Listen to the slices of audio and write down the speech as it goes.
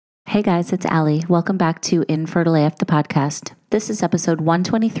Hey guys, it's Allie. Welcome back to Infertile AF, the podcast. This is episode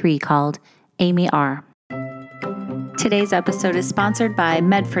 123 called Amy R. Today's episode is sponsored by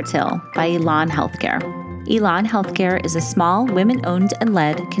MedFertil by Elan Healthcare. Elan Healthcare is a small, women-owned and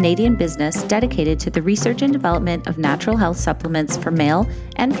led Canadian business dedicated to the research and development of natural health supplements for male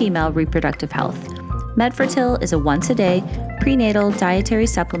and female reproductive health. MedFertil is a once-a-day prenatal dietary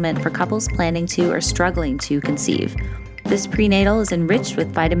supplement for couples planning to or struggling to conceive. This prenatal is enriched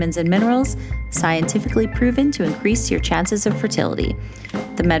with vitamins and minerals, scientifically proven to increase your chances of fertility.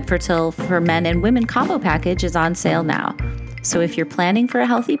 The MedFertil for Men and Women combo package is on sale now. So if you're planning for a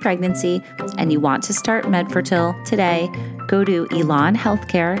healthy pregnancy and you want to start MedFertil today, go to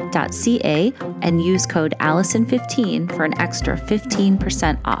elanhealthcare.ca and use code Allison15 for an extra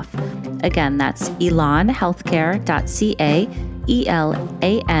 15% off. Again, that's elanhealthcare.ca,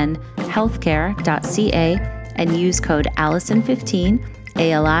 ELAN healthcare.ca, and use code Allison15,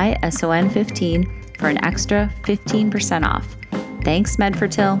 ALISON15, for an extra 15% off. Thanks,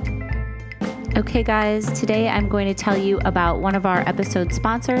 MedFertil. Okay, guys, today I'm going to tell you about one of our episode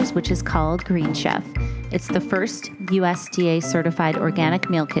sponsors, which is called Green Chef. It's the first USDA certified organic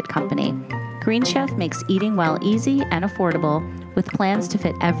meal kit company. Green Chef makes eating well easy and affordable with plans to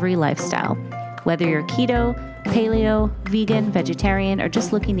fit every lifestyle. Whether you're keto, paleo, vegan, vegetarian, or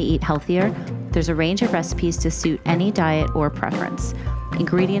just looking to eat healthier, there's a range of recipes to suit any diet or preference.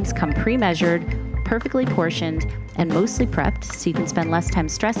 Ingredients come pre-measured, perfectly portioned, and mostly prepped so you can spend less time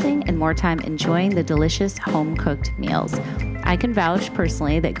stressing and more time enjoying the delicious home-cooked meals. I can vouch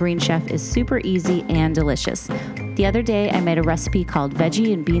personally that Green Chef is super easy and delicious. The other day, I made a recipe called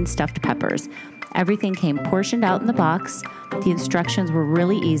Veggie and Bean Stuffed Peppers. Everything came portioned out in the box, the instructions were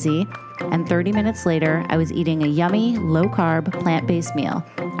really easy, and 30 minutes later, I was eating a yummy, low-carb, plant-based meal.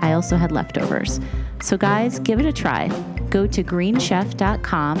 I also had leftovers. So guys, give it a try. Go to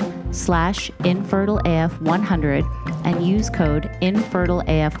greenchef.com/infertileaf100 and use code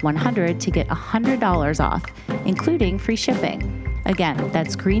infertileaf100 to get $100 off, including free shipping. Again,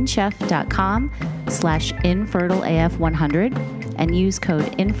 that's greenchef.com/infertileaf100 and use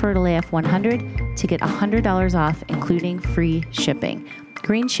code infertileaf100 to get $100 off, including free shipping.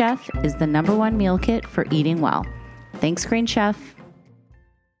 Green Chef is the #1 meal kit for eating well. Thanks, Green Chef.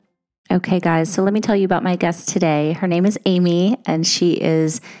 Okay, guys, so let me tell you about my guest today. Her name is Amy, and she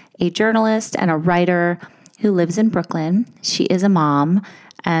is a journalist and a writer who lives in Brooklyn. She is a mom,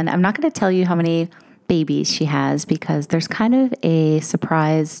 and I'm not going to tell you how many babies she has because there's kind of a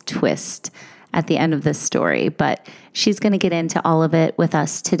surprise twist at the end of this story, but she's going to get into all of it with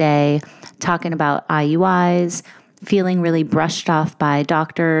us today, talking about IUIs, feeling really brushed off by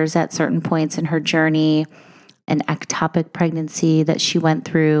doctors at certain points in her journey, an ectopic pregnancy that she went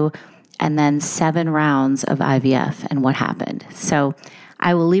through, and then 7 rounds of IVF and what happened. So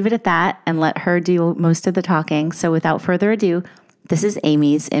I will leave it at that and let her do most of the talking. So without further ado, this is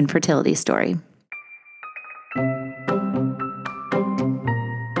Amy's infertility story.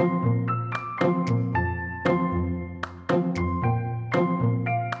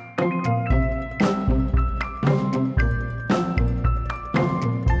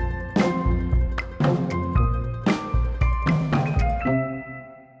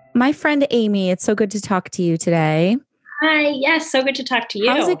 My friend Amy, it's so good to talk to you today. Hi, yes, so good to talk to you.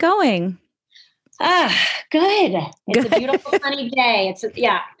 How's it going? Good. It's a beautiful sunny day.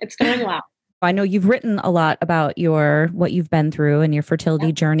 It's going well. I know you've written a lot about what you've been through and your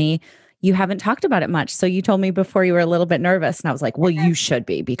fertility journey. You haven't talked about it much. So you told me before you were a little bit nervous, and I was like, well, you should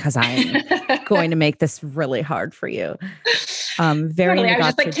be, because I'm going to make this really hard for you. Very totally. I was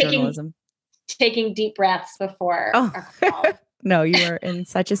just like journalism. taking deep breaths before our call. No, you are in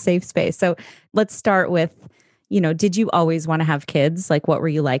such a safe space. So let's start with, did you always want to have kids? Like, what were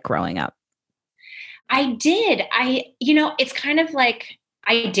you like growing up? I did. It's kind of like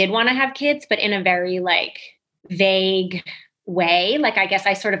I did want to have kids, but in a very like vague way. Like, I guess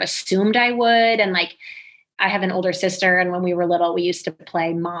I sort of assumed I would. And like, I have an older sister, and when we were little, we used to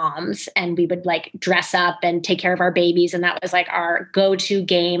play moms, and we would like dress up and take care of our babies. And that was like our go-to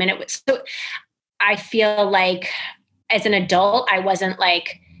game. And it was, so I feel like as an adult, I wasn't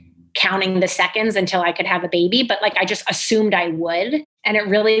like counting the seconds until I could have a baby, but like I just assumed I would. And it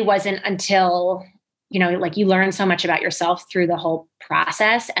really wasn't until, like you learn so much about yourself through the whole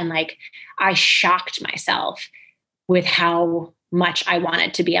process. And like I shocked myself with how much I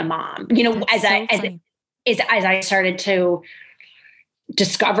wanted to be a mom. As I started to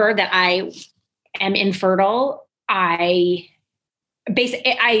discover that I am infertile, I guess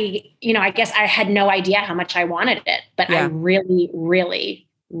I had no idea how much I wanted it, but I really, really,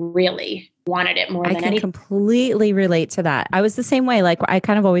 really wanted it more I than can anything. completely relate to that. I was the same way. Like I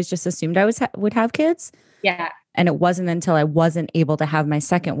kind of always just assumed I would have kids. Yeah, And it wasn't until I wasn't able to have my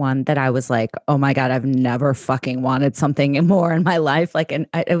second one that I was like, oh my God, I've never fucking wanted something more in my life. Like, and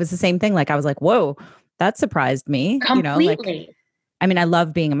it was the same thing. Like I was like, whoa, that surprised me. You know, like, completely. I mean, I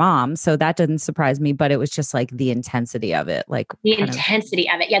love being a mom, so that didn't surprise me, but it was just like the intensity of it, like The kind of, intensity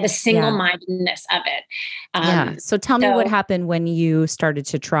of it. Yeah, the yeah. single-mindedness of it. Yeah. So tell me what So, happened when you started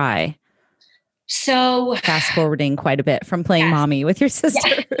to try, so fast forwarding quite a bit from playing yes. mommy with your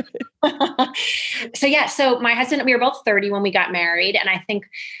sister. Yeah. So my husband, we were both 30 when we got married. And I think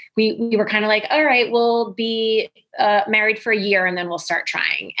we were kind of like, all right, we'll be married for a year and then we'll start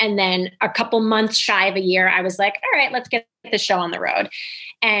trying. And then a couple months shy of a year, I was like, all right, let's get the show on the road.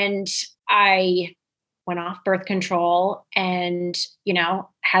 And I went off birth control and,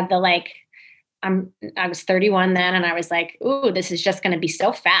 had the like, I was 31 then, and I was like, ooh, this is just going to be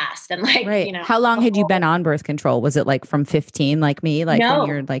so fast. And like, Right. How long had you been on birth control? Was it like from 15, like me? Like when no,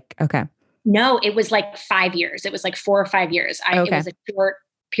 you're like, okay. no, it was like 5 years. It was like 4 or 5 years. It Okay. was a short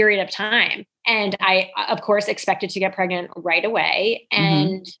period of time. And I, of course, expected to get pregnant right away.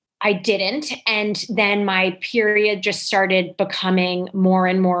 And I didn't. And then my period just started becoming more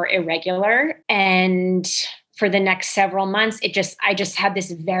and more irregular. And for the next several months, I just had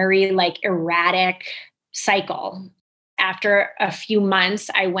this very like erratic cycle. After a few months,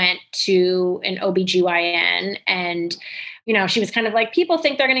 I went to an OBGYN and she was kind of like, people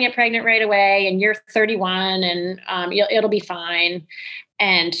think they're going to get pregnant right away and you're 31 and it'll be fine.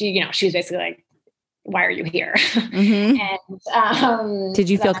 And, she was basically like, why are you here? And did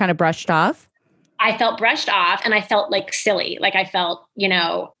you feel kind of brushed off? I felt brushed off and I felt like silly. Like I felt,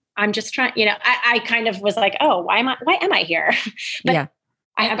 I'm just trying, I kind of was like, oh, why am I here? But yeah.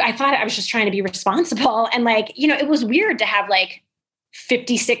 I thought I was just trying to be responsible. And like, it was weird to have like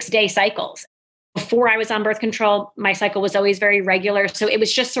 56-day cycles. Before I was on birth control, my cycle was always very regular. So it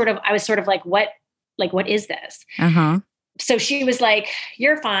was just I was sort of like, what is this? So she was like,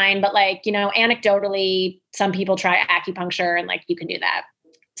 you're fine. But like, anecdotally, some people try acupuncture and like, you can do that.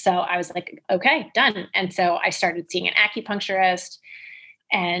 So I was like, okay, done. And so I started seeing an acupuncturist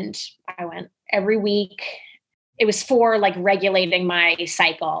and I went every week. It was for like regulating my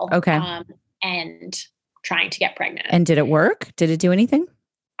cycle. Okay. And trying to get pregnant. And did it work? Did it do anything?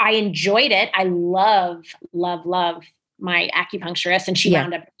 I enjoyed it. I love my acupuncturist. And she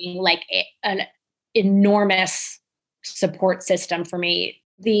wound up being like an enormous support system for me.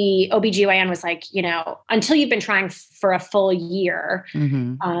 The OBGYN was like, until you've been trying for a full year,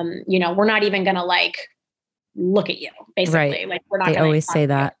 we're not even going to like look at you, basically. Right. Like we're not They gonna always say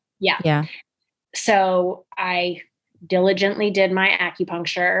that. Yeah. Yeah. So I diligently did my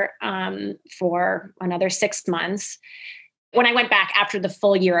acupuncture for another 6 months. When I went back after the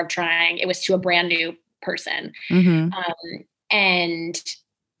full year of trying, it was to a brand new person. And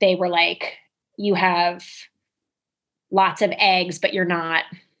they were like, you have lots of eggs, but you're not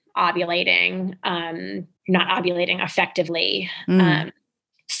ovulating, effectively.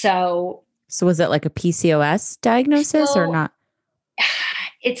 So was it like a PCOS diagnosis or not?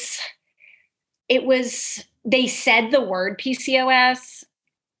 They said the word PCOS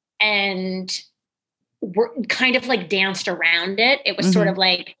and were kind of like danced around it. It was sort of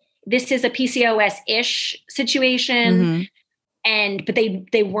like, this is a PCOS-ish situation. But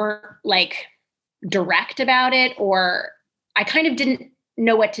they weren't like direct about it, or I kind of didn't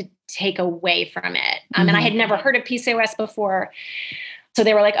know what to take away from it. And I had never heard of PCOS before. So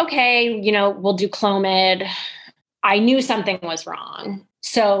they were like, okay, we'll do Clomid. I knew something was wrong.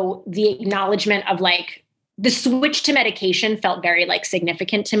 So the acknowledgement of like the switch to medication felt very like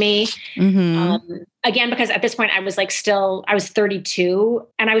significant to me. Again, because at this point I was like I was 32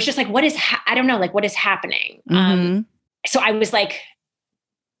 and I was just like, I don't know, like what is happening? So I was like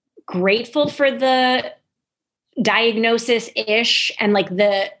grateful for the diagnosis-ish and like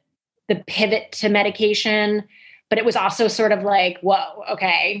the pivot to medication, but it was also sort of like, whoa,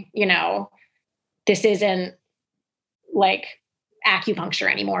 okay, this isn't like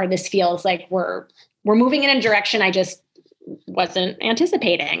acupuncture anymore. This feels like we're moving in a direction I just wasn't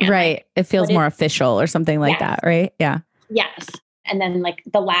anticipating. And right. Like, it feels more official or something like that, right? Yeah. Yes. And then like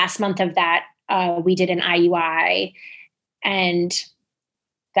the last month of that, we did an IUI and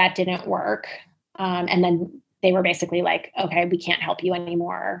that didn't work. And then they were basically like, okay, we can't help you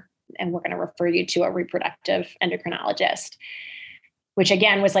anymore. And we're going to refer you to a reproductive endocrinologist, which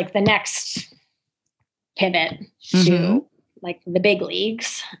again was like the next pivot to like the big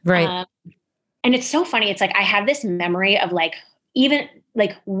leagues. Right. And it's so funny. It's like, I have this memory of like, even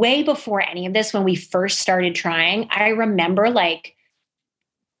like way before any of this, when we first started trying, I remember like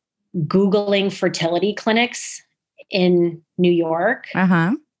Googling fertility clinics in New York.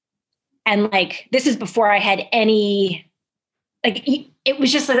 Uh-huh. And like, this is before I had any, like, it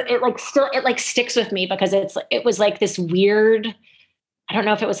was just, it like sticks with me because it was like this weird, I don't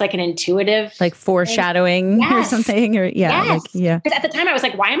know if it was like an intuitive, like foreshadowing or something, or Yes. yeah. Because at the time I was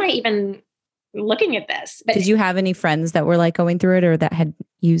like, why am I even looking at this? But did you have any friends that were like going through it or that had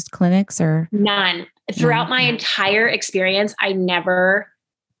used clinics or? None. Throughout my entire experience, I never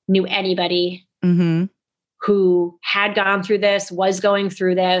knew anybody who had gone through this, was going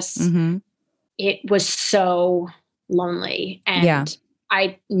through this. It was so lonely. And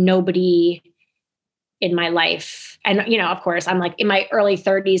nobody in my life. And, you know, of course, I'm like in my early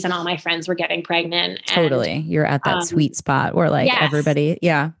 30s and all my friends were getting pregnant. Totally. And, you're at that sweet spot where like everybody.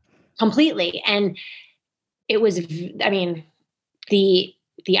 Yeah. Completely. And it was, I mean, the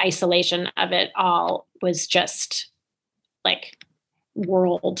isolation of it all was just like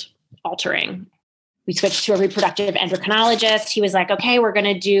world altering. We switched to a reproductive endocrinologist. He was like, okay, we're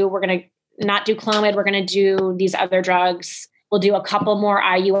going to not do Clomid. We're going to do these other drugs. We'll do a couple more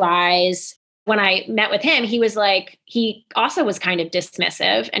IUIs. When I met with him, he was like, he also was kind of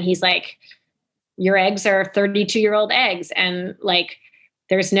dismissive. And he's like, your eggs are 32-year-old eggs. And like,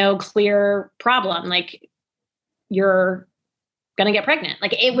 there's no clear problem. Like, you're going to get pregnant.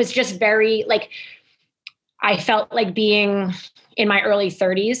 Like, it was just very, like, I felt like being in my early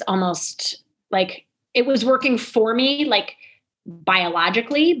 30s, almost like it was working for me, like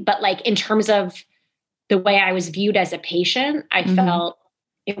biologically, but like in terms of the way I was viewed as a patient, I felt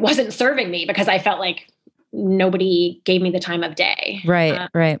it wasn't serving me because I felt like nobody gave me the time of day. Right.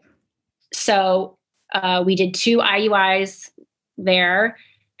 Right. So we did 2 IUIs there.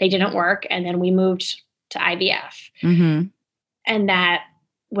 They didn't work. And then we moved to IVF. And that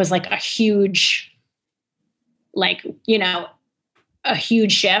was like a huge, like, you know, a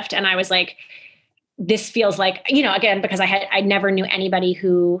huge shift. And I was like, this feels like, you know, again, because I never knew anybody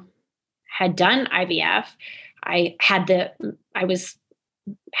who had done IVF. I had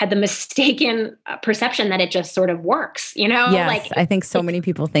the mistaken perception that it just sort of works, you know? Yes, like, I think so many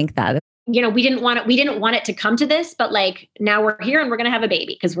people think that. You know, we didn't want it to come to this, but like now we're here and we're going to have a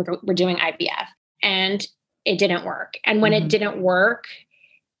baby because we're doing IVF, and it didn't work. And when it didn't work,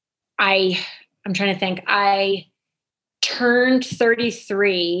 I'm trying to think, I turned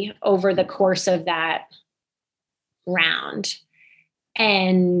 33 over the course of that round.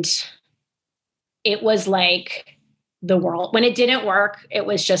 And it was like the world, when it didn't work, it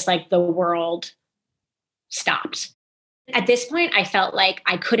was just like the world stopped. At this point, I felt like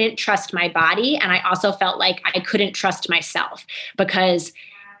I couldn't trust my body. And I also felt like I couldn't trust myself because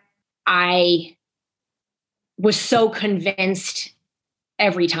I was so convinced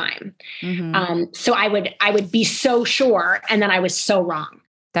every time. So I would be so sure. And then I was so wrong.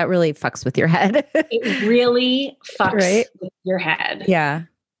 That really fucks with your head. It really fucks with your head. Yeah.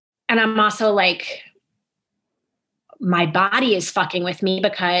 And I'm also like, my body is fucking with me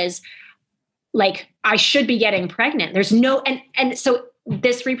because like I should be getting pregnant. There's no, and so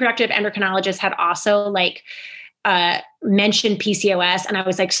this reproductive endocrinologist had also like mentioned PCOS. And I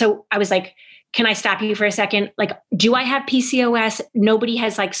was like, can I stop you for a second? Like, do I have PCOS? Nobody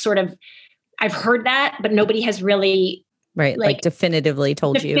has like sort of, I've heard that, but nobody has really like definitively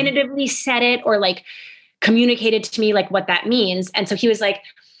definitively said it or like communicated to me like what that means. And so he's like,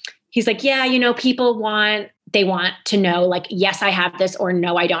 yeah, you know, they want to know like, yes, I have this or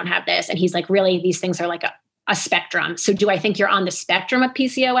no, I don't have this. And he's like, really, these things are like a spectrum. So do I think you're on the spectrum of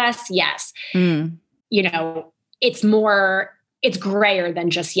PCOS? Yes. You know, it's grayer than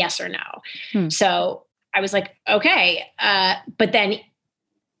just yes or no. So I was like, okay. But then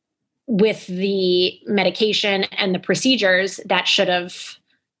with the medication and the procedures, that should have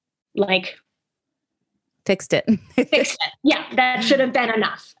like fixed it. Yeah. That should have been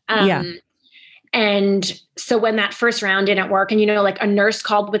enough. And so when that first round didn't work, and, you know, like a nurse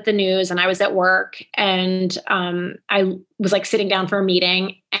called with the news and I was at work and I was like sitting down for a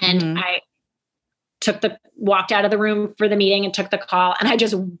meeting and I walked out of the room for the meeting and took the call. And I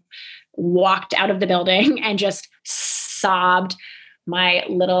just walked out of the building and just sobbed my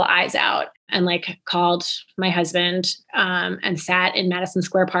little eyes out and like called my husband and sat in Madison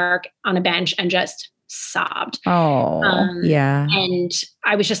Square Park on a bench and just sobbed. Yeah. And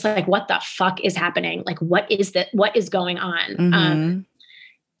I was just like, what the fuck is happening? Like, what is that? What is going on?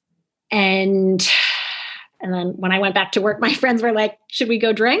 And then when I went back to work, my friends were like, should we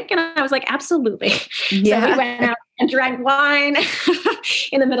go drink? And I was like, absolutely. Yeah. So we went out and drank wine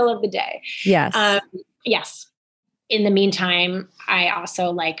in the middle of the day. Yes. Yes. In the meantime, I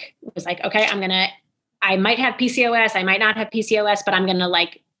also like was like, okay, I might have PCOS. I might not have PCOS, but I'm going to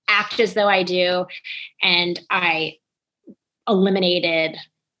like act as though I do. And I eliminated,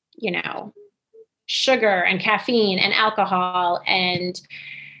 sugar and caffeine and alcohol and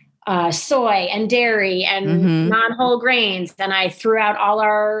soy and dairy and non-whole grains. And I threw out all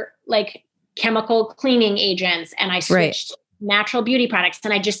our like chemical cleaning agents, and I switched natural beauty products.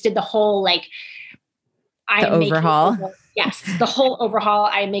 And I just did the whole, like, the overhaul. The whole overhaul.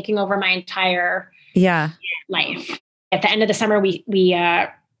 I'm making over my entire life. At the end of the summer,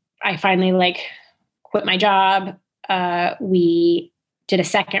 I finally like quit my job. We did a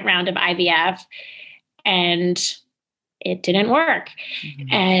second round of IVF, and it didn't work.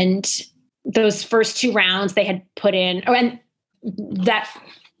 Mm-hmm. And those first 2 rounds they had put in, and that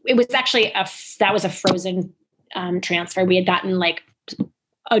it was actually that was a frozen transfer. We had gotten like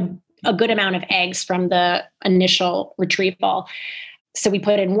a good amount of eggs from the initial retrieval. So we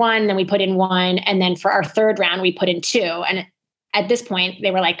put in 1, then we put in 1. And then for our 3rd round, we put in 2. And at this point they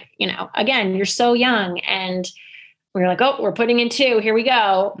were like, again, you're so young. And we were like, oh, we're putting in 2, here we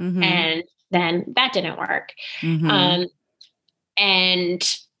go. Mm-hmm. And then that didn't work. Mm-hmm.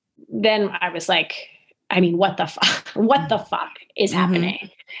 And then I was like, I mean, what the fuck? What the fuck is happening?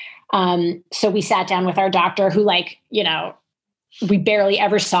 So we sat down with our doctor, who, like, we barely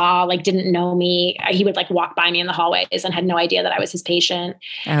ever saw, like, didn't know me. He would like walk by me in the hallways and had no idea that I was his patient.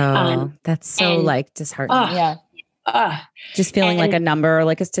 Oh, that's so like disheartening. Just feeling like a number,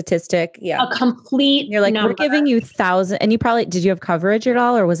 like a statistic. Yeah. A complete You're like, number. We're giving you 1,000. And you probably, did you have coverage at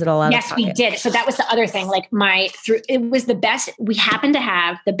all, or was it all out of pocket? Yes, we did. So that was the other thing. Like it was the best. We happened to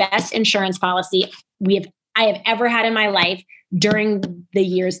have the best insurance policy I have ever had in my life during the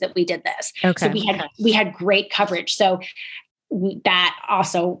years that we did this. Okay. So we had great coverage. So that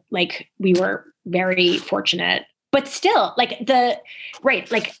also, like, we were very fortunate, but still, like,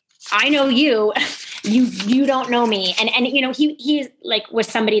 I know you don't know me. And he like was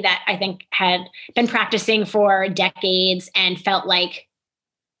somebody that I think had been practicing for decades and felt like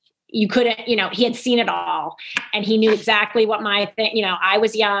you couldn't, he had seen it all, and he knew exactly what my thing, I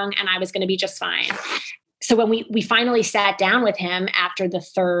was young and I was going to be just fine. So when we finally sat down with him after the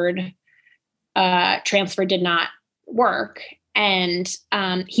 3rd transfer did not work, and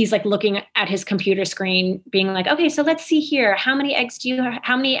he's like looking at his computer screen being like, okay, so let's see here. How many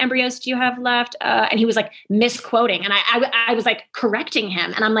embryos do you have left? And he was like misquoting. And I was like correcting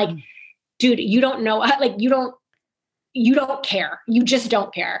him. And I'm like, dude, you don't know, like, you don't care. You just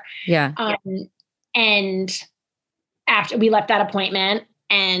don't care. Yeah. And after we left that appointment,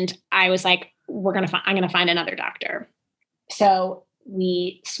 and I was like, I'm going to find another doctor. So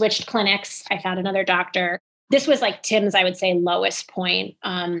we switched clinics. I found another doctor. This was like Tim's, I would say, lowest point.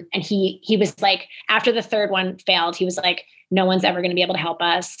 And he was like, after the 3rd one failed, he was like, no one's ever going to be able to help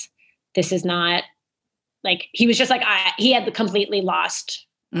us. This is not, like, he was just like, he had completely lost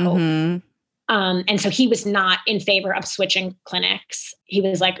hope. Mm-hmm. And so he was not in favor of switching clinics. He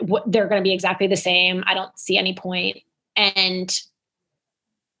was like, they're going to be exactly the same. I don't see any point. And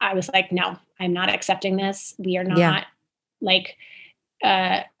I was like, no, I'm not accepting this. We are not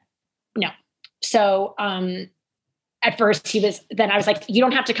no. So, at first then I was like, you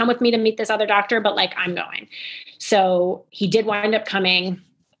don't have to come with me to meet this other doctor, but like, I'm going. So he did wind up coming,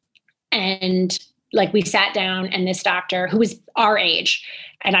 and like, we sat down, and this doctor, who was our age,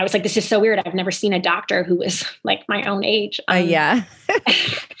 and I was like, this is so weird. I've never seen a doctor who was like my own age. Yeah.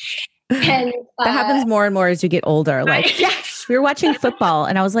 And that happens more and more as you get older. Like, yes. We were watching football,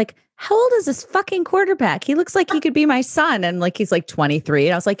 and I was like, how old is this fucking quarterback? He looks like he could be my son. And like, he's like 23.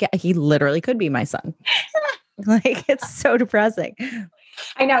 And I was like, yeah, he literally could be my son. Like, it's so depressing.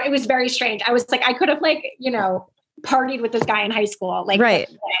 I know. It was very strange. I was like, I could have like, partied with this guy in high school. Like, right.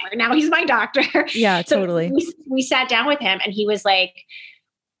 Whatever. Now he's my doctor. Yeah, so totally. We sat down with him, and he was like,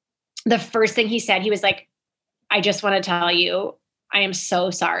 the first thing he said, he was like, I just want to tell you, I am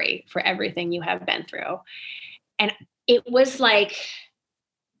so sorry for everything you have been through. And it was like,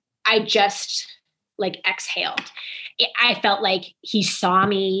 I just like exhaled. I felt like he saw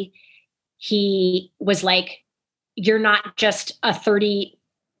me. He was like, you're not just a 30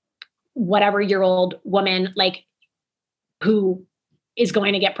 whatever year old woman, like, who is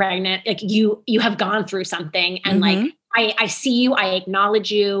going to get pregnant. Like, you have gone through something, and like, I see you, I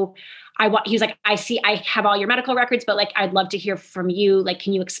acknowledge you. He was like, I have all your medical records, but like, I'd love to hear from you. Like,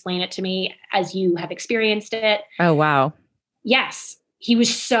 can you explain it to me as you have experienced it? Oh, wow. Yes. He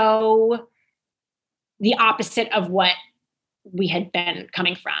was so the opposite of what we had been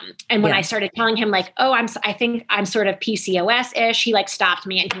coming from. And when I started telling him like, oh, I think I'm sort of PCOS-ish, he like stopped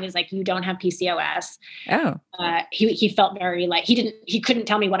me, and he was like, you don't have PCOS. Oh, he felt very like, he couldn't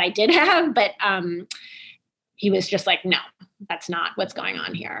tell me what I did have, but he was just like, no, that's not what's going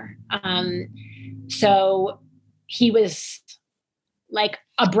on here. So he was like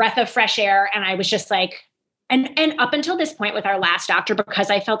a breath of fresh air. And I was just like, and up until this point with our last doctor,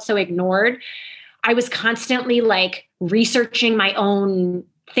 because I felt so ignored, I was constantly like researching my own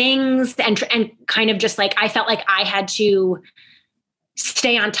things and kind of just like, I felt like I had to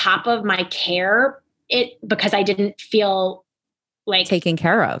stay on top of my care because I didn't feel like taken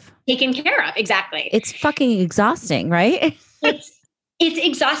care of. Exactly. It's fucking exhausting, right? It's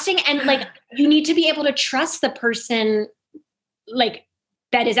exhausting. And like, you need to be able to trust the person like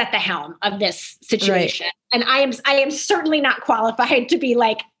that is at the helm of this situation. Right. And I am certainly not qualified to be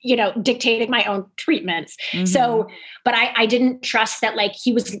like, dictating my own treatments. Mm-hmm. So, but I didn't trust that like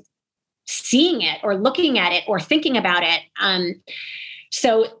he was seeing it or looking at it or thinking about it.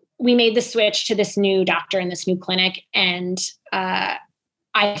 So we made the switch to this new doctor in this new clinic. And I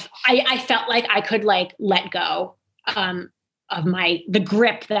felt like I could like let go of the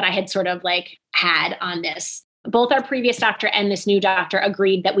grip that I had sort of like had on this. Both our previous doctor and this new doctor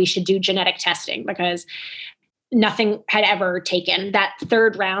agreed that we should do genetic testing because nothing had ever taken. That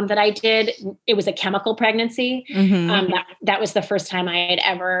third round that I did, it was a chemical pregnancy. Mm-hmm. That was the first time I had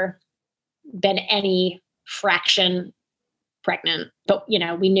ever been any fraction pregnant, but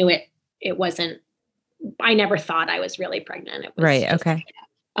we knew it wasn't, I never thought I was really pregnant. It was right. Okay.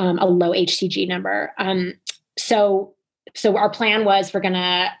 A low HCG number. So our plan was we're going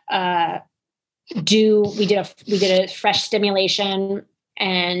to, we did a fresh stimulation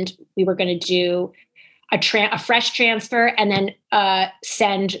and we were going to do a fresh transfer and then,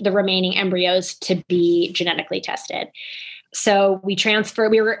 send the remaining embryos to be genetically tested. So we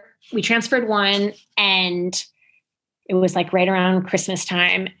transferred one, and it was like right around Christmas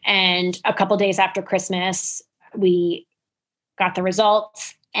time. And a couple days after Christmas, we got the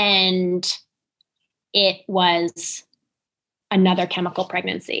results, and it was another chemical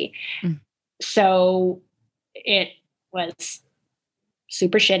pregnancy. Mm. So it was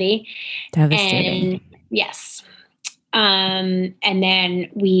super shitty. Devastating. And yes. And then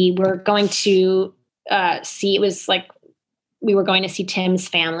we were going to see Tim's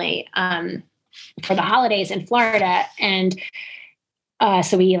family for the holidays in Florida. And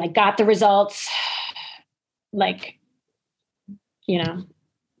so we like got the results, like,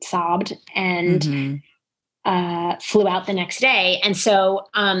 sobbed and flew out the next day. And so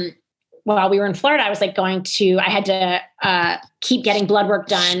while we were in Florida, I was like I had to keep getting blood work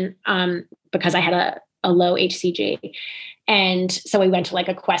done because I had a low HCG. And so we went to like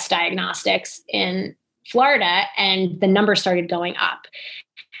a Quest Diagnostics in Florida, and the number started going up.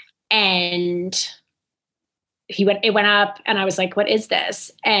 And it went up, and I was like, what is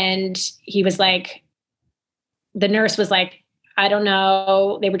this? And he was like, the nurse was like, I don't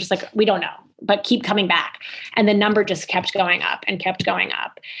know. They were just like, we don't know, but keep coming back. And the number just kept going up and kept going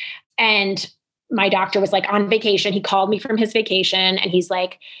up. And my doctor was like on vacation. He called me from his vacation, and he's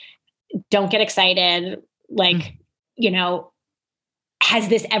like, don't get excited. Like, has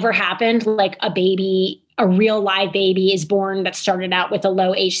this ever happened? Like a real live baby is born that started out with a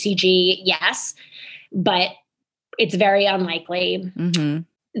low HCG. Yes, but it's very unlikely.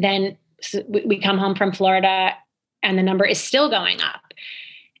 Mm-hmm. Then we come home from Florida, and the number is still going up.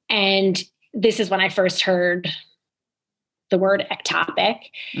 And this is when I first heard the word ectopic.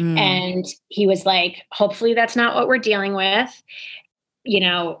 Mm. And he was like, hopefully that's not what we're dealing with,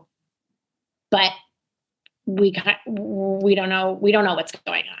 but we don't know. We don't know what's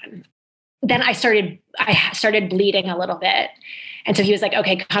going on. Then I started bleeding a little bit. And so he was like,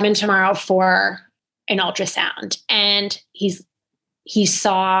 okay, come in tomorrow for an ultrasound. And he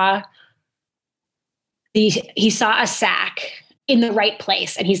saw a sac in the right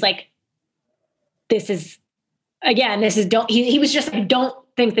place. And he's like, he was just like, don't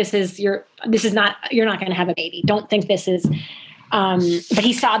think you're not going to have a baby. Don't think this is, but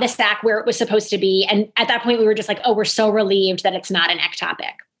he saw the sac where it was supposed to be. And at that point we were just like, oh, we're so relieved that it's not an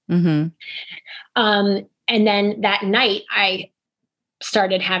ectopic. Mm-hmm. And then that night I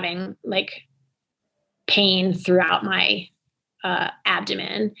started having like pain throughout my,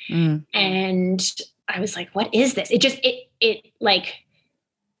 abdomen. Mm. And I was like, what is this? It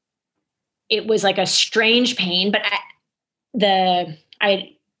was like a strange pain, but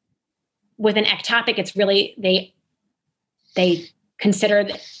with an ectopic, it's really, they consider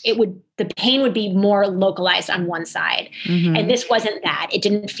that the pain would be more localized on one side. Mm-hmm. And this wasn't that. It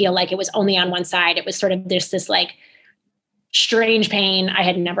didn't feel like it was only on one side. It was sort of this like strange pain I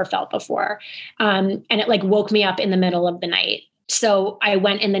had never felt before. And it like woke me up in the middle of the night So I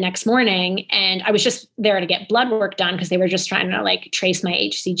went in the next morning and I was just there to get blood work done because they were just trying to like trace my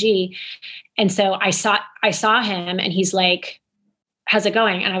HCG. And so I saw him and he's like, how's it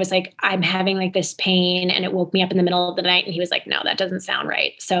going? And I was like, I'm having like this pain and it woke me up in the middle of the night. And he was like, no, that doesn't sound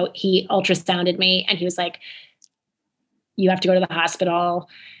right. So he ultrasounded me and he was like, you have to go to the hospital.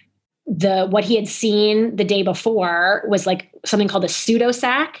 What he had seen the day before was like something called a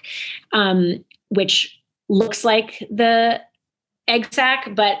pseudosac, which looks like the egg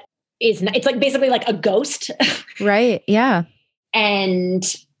sac, but it's like basically like a ghost. Right. Yeah. And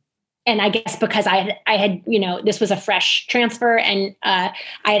I guess because I had, this was a fresh transfer and I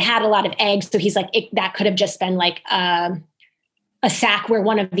had a lot of eggs. So he's like, that could have just been like a sac where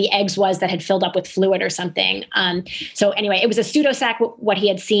one of the eggs was that had filled up with fluid or something. So anyway, it was a pseudosac, what he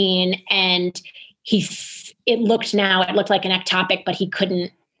had seen. And it looked like an ectopic, but he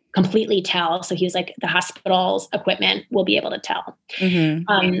couldn't completely tell. So he was like, the hospital's equipment will be able to tell.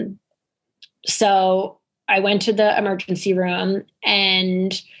 Mm-hmm. So I went to the emergency room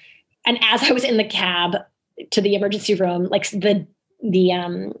and as I was in the cab to the emergency room, like someone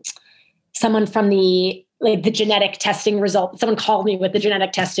from the genetic testing result, someone called me with the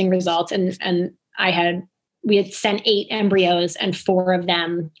genetic testing results and we had sent 8 embryos and 4 of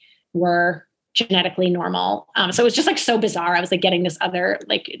them were genetically normal. So it was just like so bizarre. I was like getting this other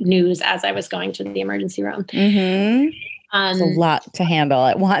like news as I was going to the emergency room. Mm-hmm. It's a lot to handle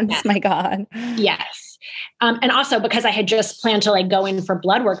at once. Yes. My God. Yes. And also because I had just planned to like go in for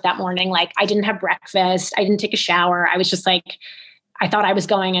blood work that morning, like I didn't have breakfast. I didn't take a shower. I was just like, I thought I was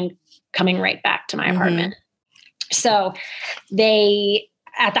going and coming right back to my apartment. So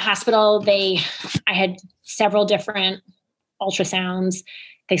at the hospital, I had several different ultrasounds.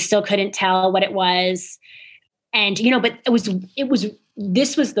 They still couldn't tell what it was. And, but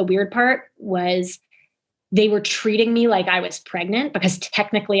this was the weird part was they were treating me like I was pregnant because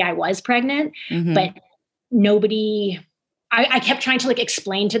technically I was pregnant, but I kept trying to like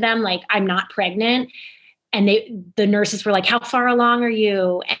explain to them, like, I'm not pregnant. And the nurses were like, how far along are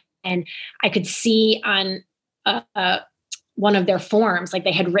you? And I could see on one of their forms, like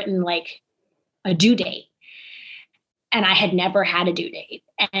they had written like a due date and I had never had a due date.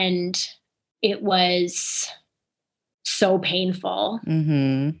 And it was so painful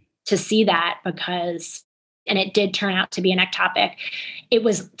to see that and it did turn out to be an ectopic. It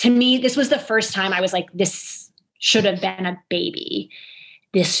was, to me, this was the first time I was like, this should have been a baby.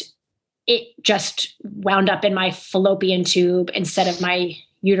 It just wound up in my fallopian tube instead of my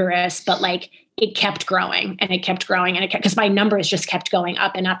uterus, but like it kept growing and it kept growing and because my numbers just kept going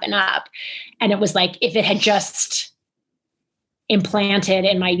up and up and up. And it was like, if it had just implanted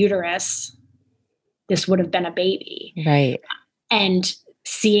in my uterus, this would have been a baby. Right. And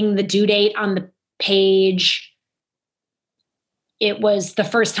seeing the due date on the page, it was the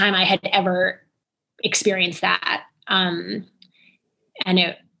first time I had ever experienced that. And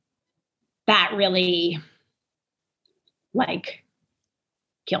that really like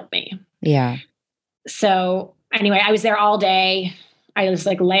killed me. Yeah. So anyway, I was there all day. I was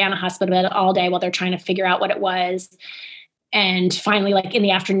like lay on a hospital bed all day while they're trying to figure out what it was. And finally, like in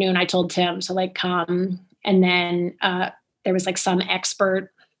the afternoon, I told Tim to like come. And then there was like some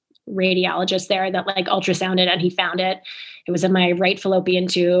expert radiologist there that like ultrasounded and he found it. It was in my right fallopian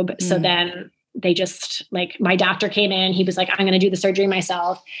tube. So then they just like, my doctor came in, he was like, I'm going to do the surgery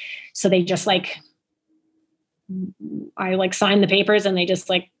myself. So they just like, I like signed the papers and they just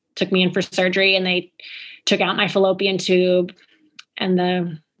like took me in for surgery and they took out my fallopian tube and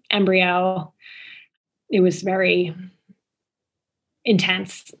the embryo. It was very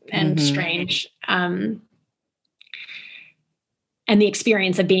intense and strange. And the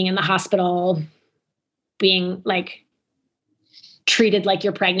experience of being in the hospital, being like treated like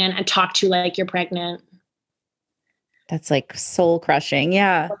you're pregnant and talked to like you're pregnant. That's like soul crushing.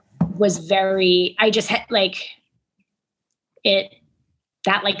 Yeah. Was very, I just had like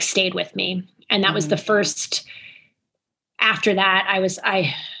that like stayed with me. And that was the first, after that,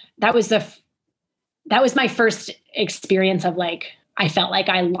 that was my first experience of like, I felt like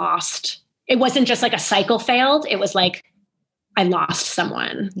I lost. It wasn't just like a cycle failed. It was like, I lost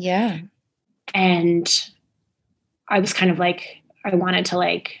someone. Yeah. And I was kind of like, I wanted to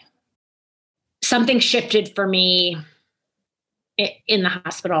like, something shifted for me in the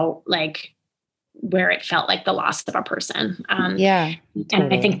hospital, like where it felt like the loss of a person. Yeah. Totally.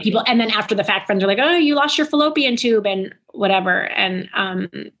 And I think people, and then after the fact, friends are like, oh, you lost your fallopian tube and whatever.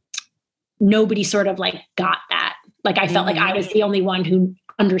 And nobody sort of like got that. Like I felt like I was the only one who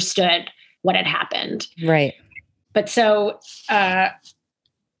understood what had happened. Right. But so that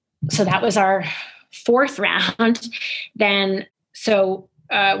was our 4th round. Then So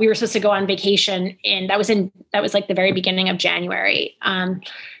we were supposed to go on vacation, and that was like the very beginning of January.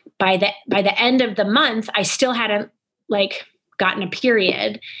 By the end of the month, I still hadn't like gotten a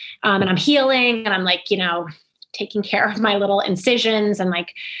period, and I'm healing, and I'm like, taking care of my little incisions and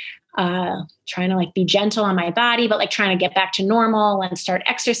like trying to like be gentle on my body, but like trying to get back to normal and start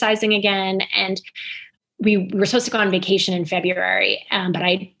exercising again. And we were supposed to go on vacation in February, but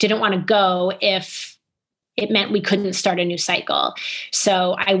I didn't want to go if it meant we couldn't start a new cycle.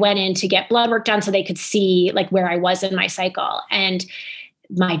 So I went in to get blood work done so they could see like where I was in my cycle. And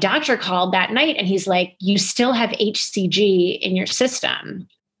my doctor called that night and he's like, you still have HCG in your system.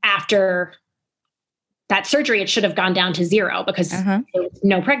 After that surgery, it should have gone down to 0 because there was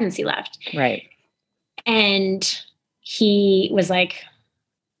no pregnancy left. Right. And he was like,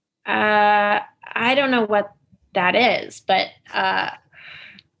 I don't know what that is, but,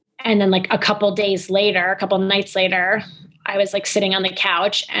 and then like a couple nights later, I was like sitting on the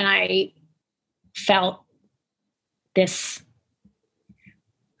couch and I felt this,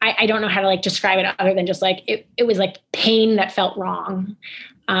 I don't know how to like describe it other than just like, it was like pain that felt wrong.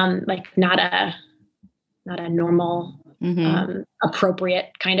 Like not a normal,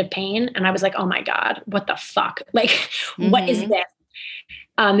 appropriate kind of pain. And I was like, oh my God, what the fuck? Like, what is this?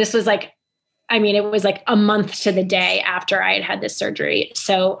 This was like, it was like a month to the day after I had this surgery.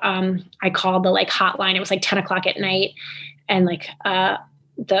 So I called the like hotline. It was like 10 o'clock at night. And like a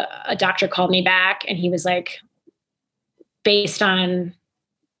doctor called me back and he was like, based on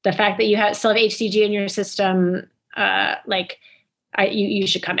the fact that you still have HCG in your system, you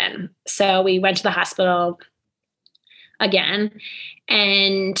should come in. So we went to the hospital again,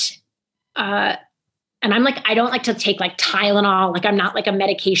 and I'm like, I don't like to take like Tylenol. Like I'm not like a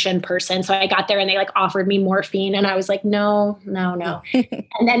medication person. So I got there and they like offered me morphine and I was like, no.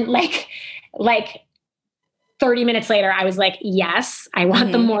 And then like 30 minutes later, I was like, yes, I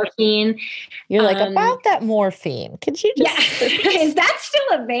want the morphine. You're like, about that morphine, could you just... Yeah. Is that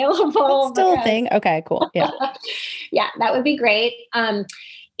still available? That's still a thing? Okay, cool. Yeah. Yeah, that would be great.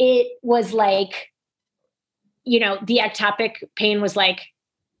 It was like, the ectopic pain was like,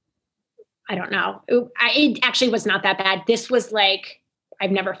 I don't know. It actually was not that bad. This was like,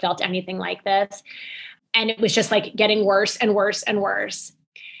 I've never felt anything like this. And it was just like getting worse and worse and worse.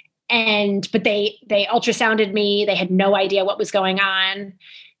 But they ultrasounded me. They had no idea what was going on.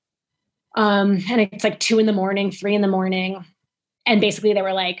 And it's like 2 a.m, 3 a.m. And basically they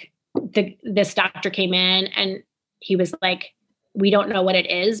were like, this doctor came in and he was like, we don't know what it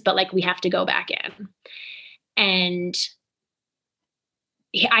is, but like, we have to go back in. And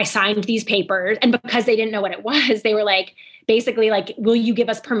I signed these papers. And because they didn't know what it was, they were like, basically like, will you give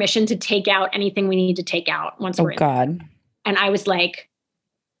us permission to take out anything we need to take out once we're in? God. And I was like,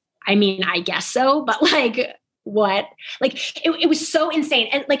 I guess so, but like, what? Like, it was so insane.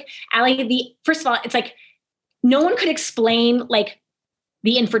 And like, Allie, first of all, it's like, no one could explain like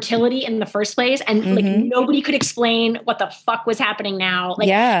the infertility in the first place. And like, nobody could explain what the fuck was happening now. Like,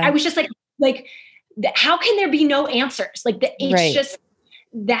 I was just like, how can there be no answers? Like it's just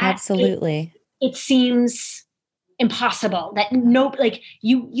that. Absolutely. It seems impossible that like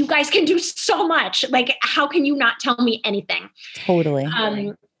you guys can do so much. Like, how can you not tell me anything? Totally.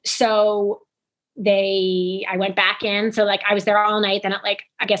 So I went back in. So like I was there all night. Then at like,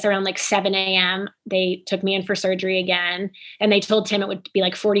 I guess around like 7 a.m, they took me in for surgery again. And they told Tim it would be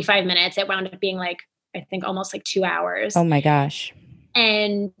like 45 minutes. It wound up being like, I think almost like 2 hours. Oh my gosh.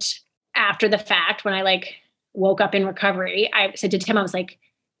 And after the fact, when I like woke up in recovery, I said to Tim, I was like,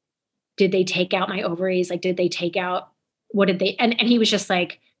 did they take out my ovaries? Like, did they take out, what did they, and he was just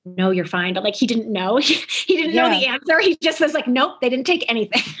like, no, you're fine. But like, he didn't know. He didn't know the answer. He just was like, nope, they didn't take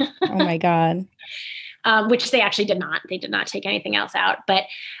anything. Oh my God. Which they actually did not. They did not take anything else out. But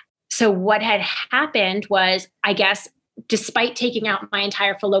so what had happened was, I guess, despite taking out my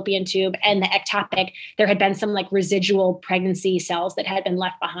entire fallopian tube and the ectopic, there had been some like residual pregnancy cells that had been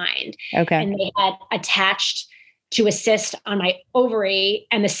left behind. Okay. And they had attached to a cyst on my ovary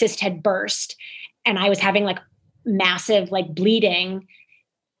and the cyst had burst. And I was having like massive like bleeding,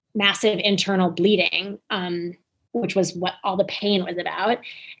 massive internal bleeding, which was what all the pain was about.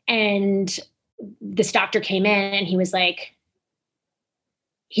 And this doctor came in and he was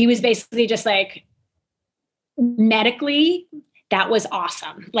basically just like, medically, that was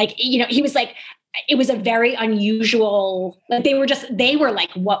awesome. Like, he was like, it was a very unusual, like they were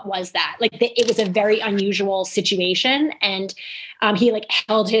like, what was that? Like it was a very unusual situation. And he like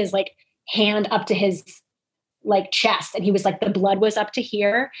held his like hand up to his like chest and he was like, the blood was up to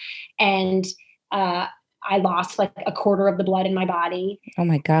here. And I lost like a quarter of the blood in my body. Oh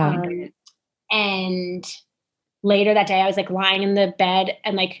my God. And later that day, I was like lying in the bed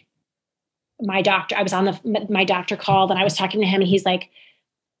and like my doctor, I was on my doctor called and I was talking to him and he's like,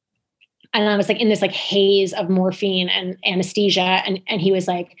 and I was like in this like haze of morphine and anesthesia. And he was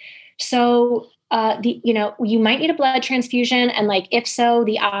like, so, you might need a blood transfusion. And like, if so,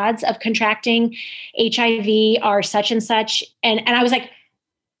 the odds of contracting HIV are such and such. And I was like,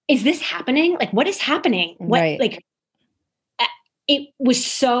 is this happening? Like, what is happening? What, Right. like, it was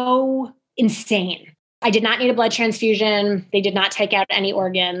so insane. I did not need a blood transfusion. They did not take out any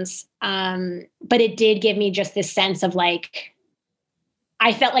organs. But it did give me just this sense of like,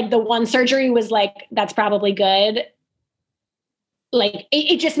 I felt like the one surgery was like, that's probably good. Like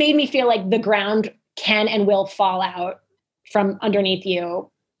it just made me feel like the ground can and will fall out from underneath you.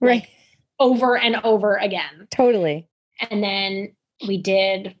 Right. Like, over and over again. Totally. And then we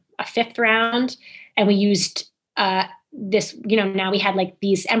did a 5th round and we used this, now we had like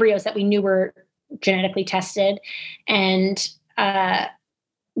these embryos that we knew were genetically tested. And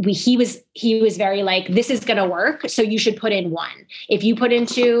he was very like, this is going to work. So you should put in 1. If you put in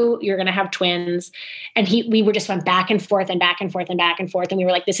 2, you're going to have twins. And we just went back and forth and back and forth and back and forth. And we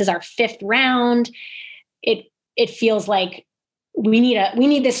were like, this is our 5th round. It feels like we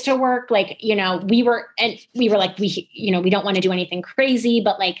need this to work. Like, we were like, we don't want to do anything crazy,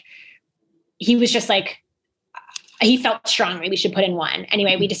 but like, he was just like, he felt strongly we should put in 1.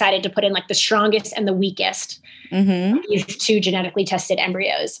 Anyway, we decided to put in like the strongest and the weakest, these 2 genetically tested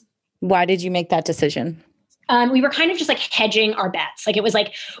embryos. Why did you make that decision? We were kind of just like hedging our bets. Like,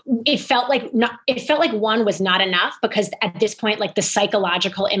 it felt like 1 was not enough because at this point, like the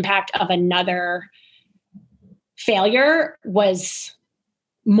psychological impact of another failure was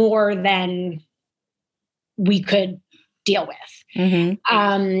more than we could deal with.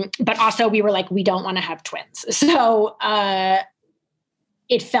 But also we were like, we don't want to have twins. So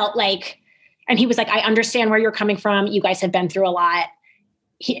it felt like, and he was like, I understand where you're coming from. You guys have been through a lot.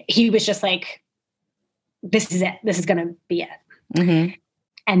 He was just like, this is it. This is going to be it.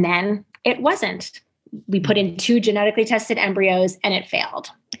 And then it wasn't. We put in 2 genetically tested embryos and it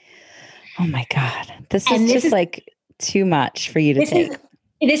failed. Oh my God. This is like too much for you to take.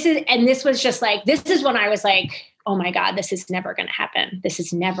 This was just like, this is when I was like, oh my God, this is never going to happen. This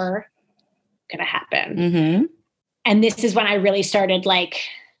is never going to happen. And this is when I really started like,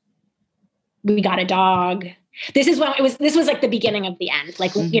 we got a dog. This was like the beginning of the end.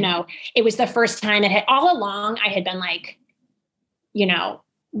 Like, it was the first time all along I had been like,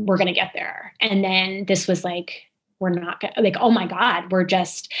 we're going to get there. And then this was like, we're not like, oh my God,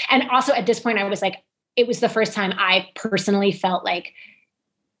 and also at this point I was like, it was the first time I personally felt like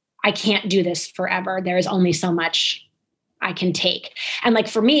I can't do this forever. There is only so much I can take. And like,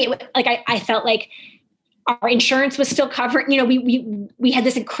 for me, I felt like our insurance was still covering, we had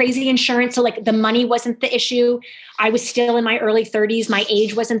this crazy insurance. So like the money wasn't the issue. I was still in my early 30s. My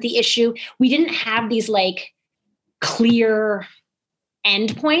age wasn't the issue. We didn't have these like clear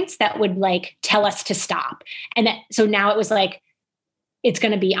endpoints that would like tell us to stop. So now it was like, it's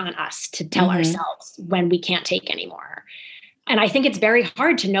going to be on us to tell ourselves when we can't take anymore. And I think it's very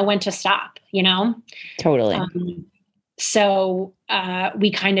hard to know when to stop, Totally. So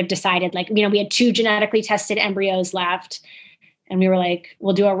we kind of decided like, we had 2 genetically tested embryos left and we were like,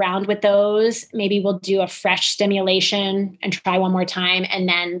 we'll do a round with those. Maybe we'll do a fresh stimulation and try one more time. And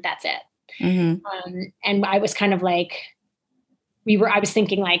then that's it. And I was kind of like, I was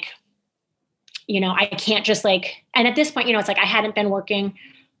thinking like, I can't just like, and at this point, it's like, I hadn't been working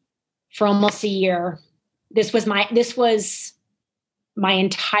for almost a year. This was my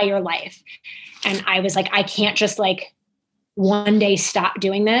entire life. And I was like, I can't just like one day stop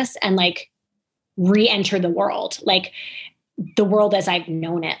doing this and like re-enter the world, like the world as I've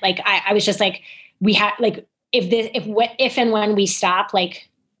known it. Like, I was just like, we have like, if and when we stop, like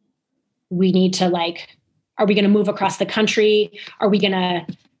we need to like, are we going to move across the country? Are we going to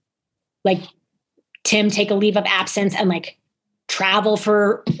like Tim take a leave of absence and like travel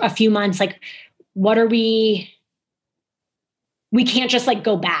for a few months? Like, what are we can't just like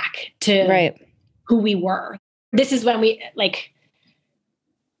go back to who we were. This is when we like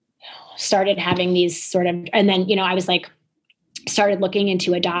started having these sort of, and then, I was like, started looking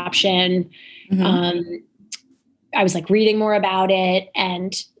into adoption. I was like reading more about it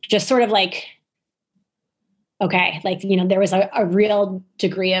and just sort of like, okay, like, there was a real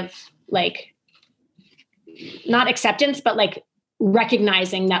degree of like, not acceptance, but like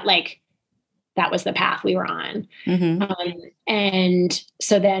recognizing that like, that was the path we were on. And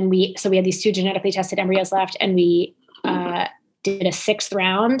so then we had these 2 genetically tested embryos left and we did a 6th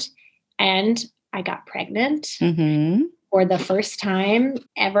round and I got pregnant for the first time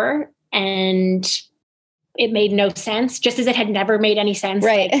ever. And it made no sense, just as it had never made any sense.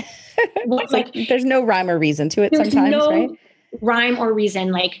 Right. Like there's no rhyme or reason to it there's sometimes, no right? rhyme or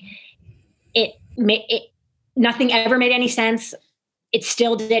reason. Like nothing ever made any sense. It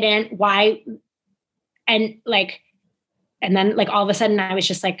still didn't. Why? And then like all of a sudden I was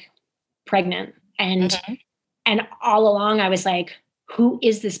just like pregnant. And all along I was like, who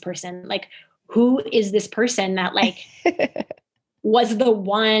is this person? Like, who is this person that like was the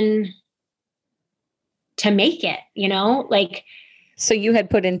one to make it, like. So you had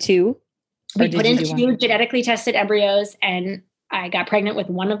put in two? We put in two genetically tested embryos and I got pregnant with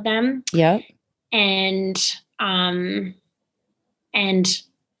one of them. Yep. And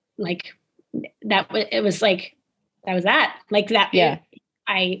like it was like, that was that. Like that. Yeah.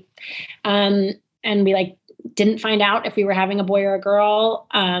 And we like didn't find out if we were having a boy or a girl.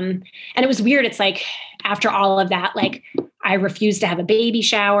 And it was weird. It's like, after all of that, like I refused to have a baby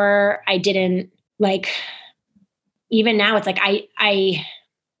shower. I didn't like, even now it's like, I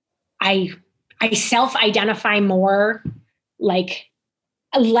self-identify more, like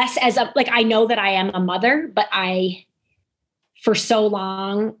less as like, I know that I am a mother, but for so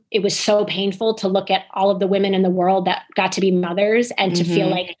long, it was so painful to look at all of the women in the world that got to be mothers and to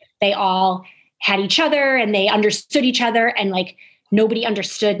feel like they all had each other and they understood each other, and like nobody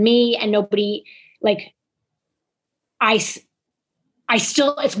understood me, and nobody like, I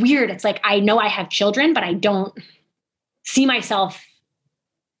still, it's weird. It's like, I know I have children, but I don't see myself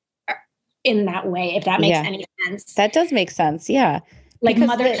in that way, if that makes any sense. That does make sense. Yeah. Like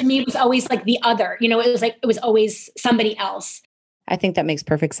mother to me was always like the other, it was always somebody else. I think that makes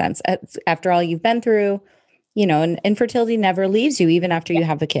perfect sense. After all you've been through, and infertility never leaves you even after you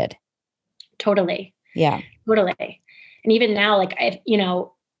have a kid. Totally. Yeah. Totally. And even now, like,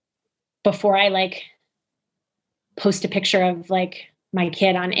 before I like post a picture of like my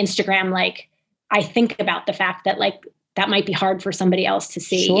kid on Instagram, like I think about the fact that like, that might be hard for somebody else to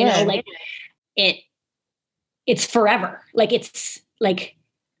see, Sure. like it's forever. Like, it's like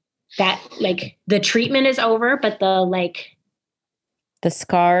that, like the treatment is over, but the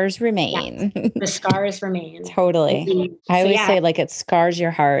scars remain. Yes, the scars remain. Totally. I always say like it scars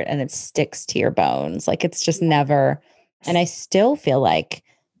your heart and it sticks to your bones. Like it's just never, and I still feel like,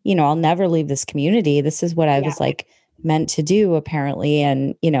 I'll never leave this community. This is what I was like meant to do apparently.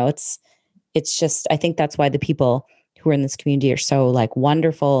 And, it's just, I think that's why the people who are in this community are so like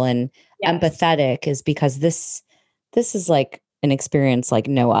wonderful and empathetic, is because this is like an experience like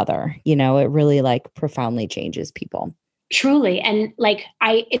no other, it really like profoundly changes people. Truly. And like,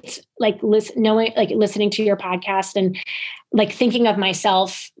 it's like listening to your podcast and like thinking of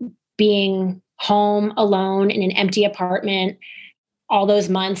myself being home alone in an empty apartment all those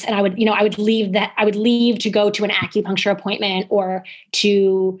months. And I would leave to go to an acupuncture appointment or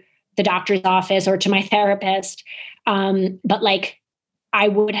to the doctor's office or to my therapist. But like, I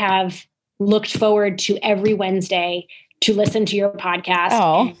would have looked forward to every Wednesday to listen to your podcast.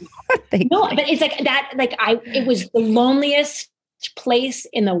 Oh, no, but it's like that, like it was the loneliest place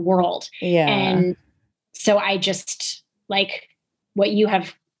in the world. Yeah. And so I just like what you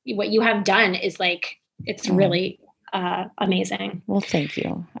have done is like, it's really amazing. Well, thank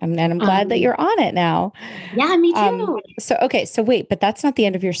you. And I'm glad that you're on it now. Yeah, me too. So wait, but that's not the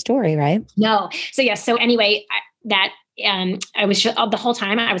end of your story, right? No. So yes. So anyway, I was just, the whole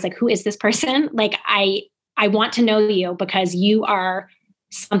time I was like, who is this person? Like, I want to know you because you are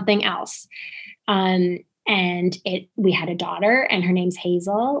something else. And we had a daughter and her name's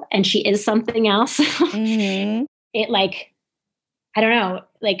Hazel and she is something else. Mm-hmm. It like, I don't know,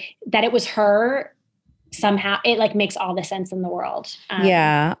 like that it was her somehow, it like makes all the sense in the world.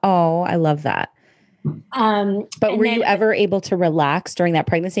 Yeah. Oh, I love that. But were you ever able to relax during that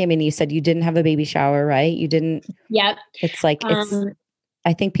pregnancy? I mean, you said you didn't have a baby shower, right? You didn't. Yep. It's like,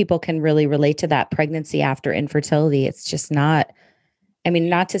 I think people can really relate to that pregnancy after infertility. It's just not, I mean,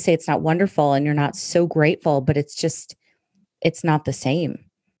 not to say it's not wonderful and you're not so grateful, but it's not the same.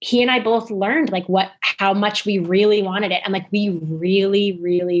 He and I both learned like how much we really wanted it. And like, we really,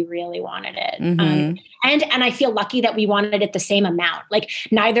 really, really wanted it. Mm-hmm. And I feel lucky that we wanted it the same amount. Like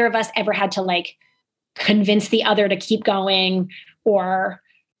neither of us ever had to like convince the other to keep going, or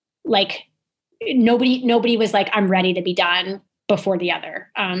like nobody was like, I'm ready to be done before the other.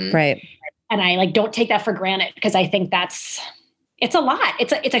 Right. And I like, don't take that for granted because I think it's a lot.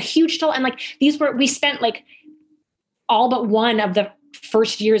 It's a huge toll. And like we spent like all but one of the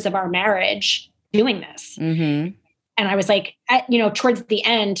first years of our marriage doing this. Mm-hmm. And I was like, towards the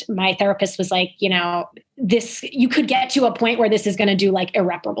end, my therapist was like, you could get to a point where this is going to do like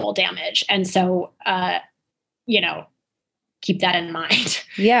irreparable damage. And so, keep that in mind.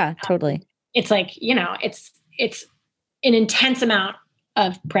 Yeah, totally. it's like, it's an intense amount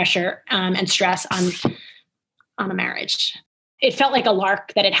of pressure and stress on a marriage. It felt like a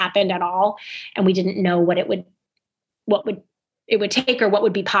lark that had happened at all. And we didn't know what it would take or what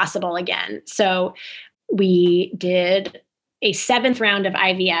would be possible again. So we did a 7th round of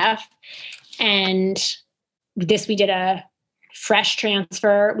IVF, and we did a fresh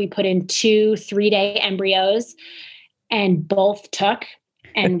transfer. We put in 2 3-day embryos, and both took,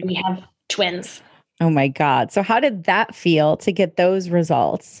 and we have twins. Oh my God. So how did that feel to get those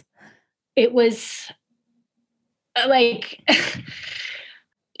results? It was like,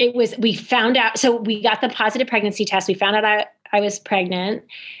 we found out, so we got the positive pregnancy test. We found out I was pregnant.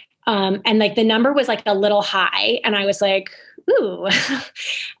 And like the number was like a little high, and I was like, ooh.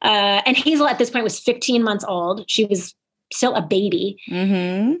 And Hazel at this point was 15 months old. She was still a baby.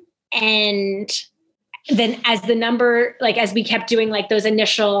 Mm-hmm. And then as the number, like, as we kept doing like those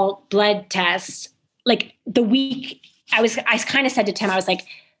initial blood tests, like the week I kind of said to Tim, I was like,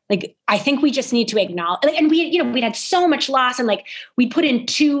 I think we just need to acknowledge, and we'd had so much loss, and like we put in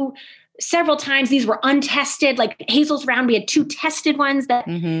 2 several times. These were untested, like Hazel's round. We had 2 tested ones that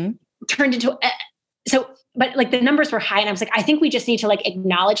turned into, but like the numbers were high. And I was like, I think we just need to like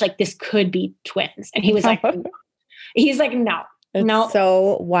acknowledge, like, this could be twins. And he was like, no. No.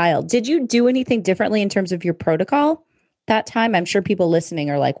 So wild. Did you do anything differently in terms of your protocol that time? I'm sure people listening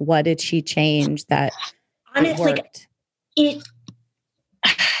are like, what did she change that honestly, worked?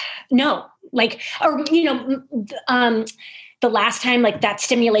 No, like, or, the last time, like that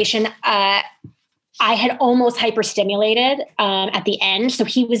stimulation, I had almost hyperstimulated at the end. So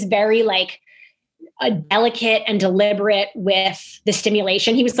he was very like delicate and deliberate with the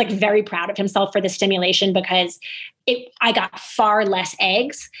stimulation. He was like very proud of himself for the stimulation because I got far less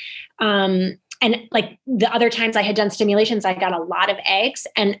eggs. And like the other times I had done stimulations, I got a lot of eggs,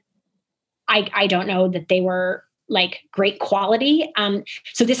 and I don't know that they were like great quality.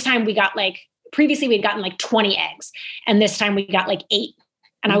 So this time we got like, previously we'd gotten like 20 eggs, and this time we got like 8.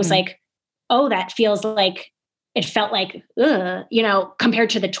 And I was like, oh, that feels like, it felt like, compared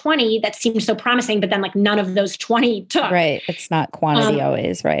to the 20 that seemed so promising, but then like none of those 20 took. Right. It's not quantity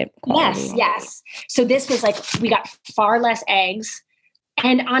always, right? Quality. Yes. So this was like, we got far less eggs.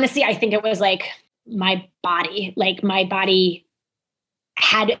 And honestly, I think it was like my body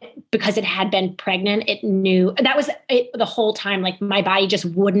had, because it had been pregnant, it knew that was it the whole time. Like my body just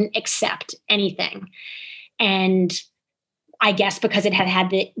wouldn't accept anything. And I guess because it had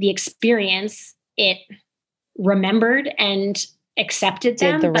the experience, it remembered and accepted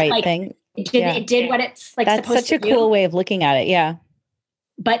them. Did the right thing. It did what it's like. That's supposed such a to do. Cool way of looking at it. Yeah.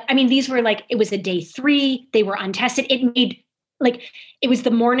 But I mean, these were like, it was a day 3. They were untested. It was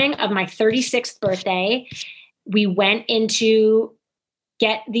the morning of my 36th birthday. We went in to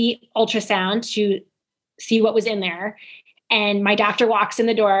get the ultrasound to see what was in there. And my doctor walks in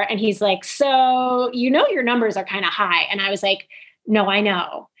the door and he's like, so, your numbers are kind of high. And I was like, no, I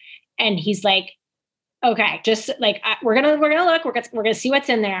know. And he's like, okay, just like, we're going to look, we're going to see what's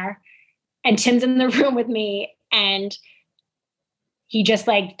in there. And Tim's in the room with me, and he just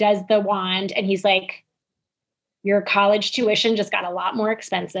like does the wand, and he's like, your college tuition just got a lot more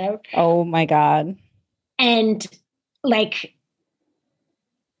expensive. Oh my God. And like,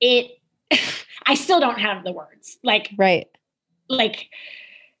 I still don't have the words. Right.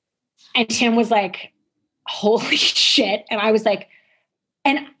 And Tim was like, holy shit. And I was like,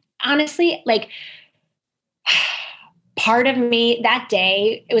 and honestly, like part of me that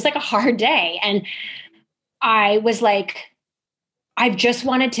day, it was like a hard day. And I was like, I've just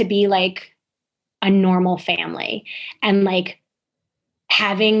wanted to be like a normal family, and like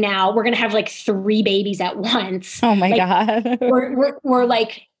now we're going to have like 3 babies at once. Oh my God. we're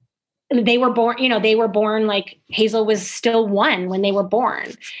like, they were born like Hazel was still 1 when they were born.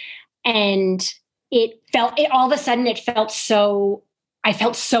 And all of a sudden I felt so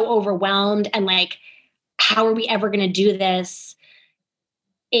overwhelmed, and like, how are we ever going to do this?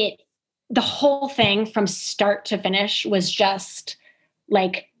 The whole thing from start to finish was just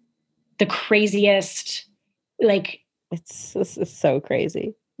like the craziest, like, this is so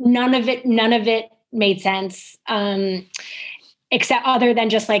crazy. None of it made sense. Except other than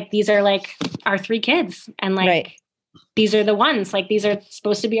just like, these are like our 3 kids, and like, right. These are the ones, like, these are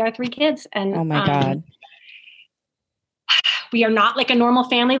supposed to be our 3 kids. And oh my God, we are not like a normal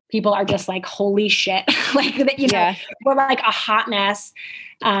family. People are just like, holy shit. Like, we're like a hot mess.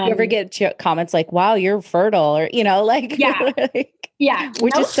 You ever get comments like, wow, you're fertile, or, like, yeah,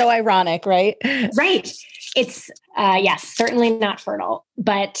 which is so ironic. Right. Right. It's yes, certainly not fertile,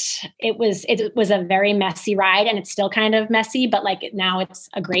 but it was a very messy ride, and it's still kind of messy, but like now it's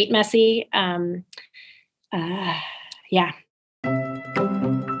a great messy. Yeah.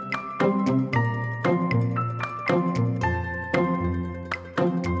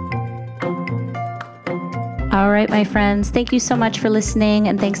 All right, my friends, thank you so much for listening.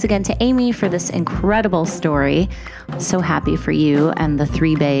 And thanks again to Amy for this incredible story. So happy for you and the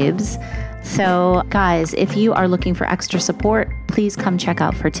 3 babes. So guys, if you are looking for extra support, please come check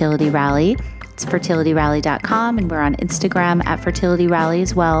out Fertility Rally. It's fertilityrally.com, and we're on Instagram at Fertility Rally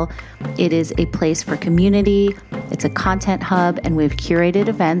as well. It is a place for community. It's a content hub, and we've curated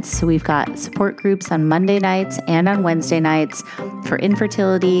events. So we've got support groups on Monday nights and on Wednesday nights for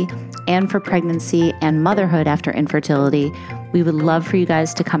infertility and for pregnancy and motherhood after infertility. We would love for you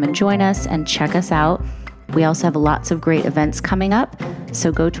guys to come and join us and check us out. We also have lots of great events coming up,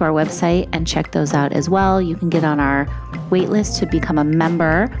 so go to our website and check those out as well. You can get on our wait list to become a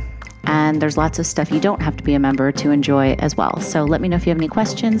member, and there's lots of stuff you don't have to be a member to enjoy as well. So let me know if you have any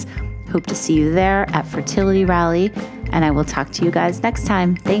questions. Hope to see you there at Fertility Rally, and I will talk to you guys next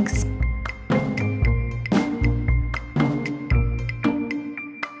time. Thanks.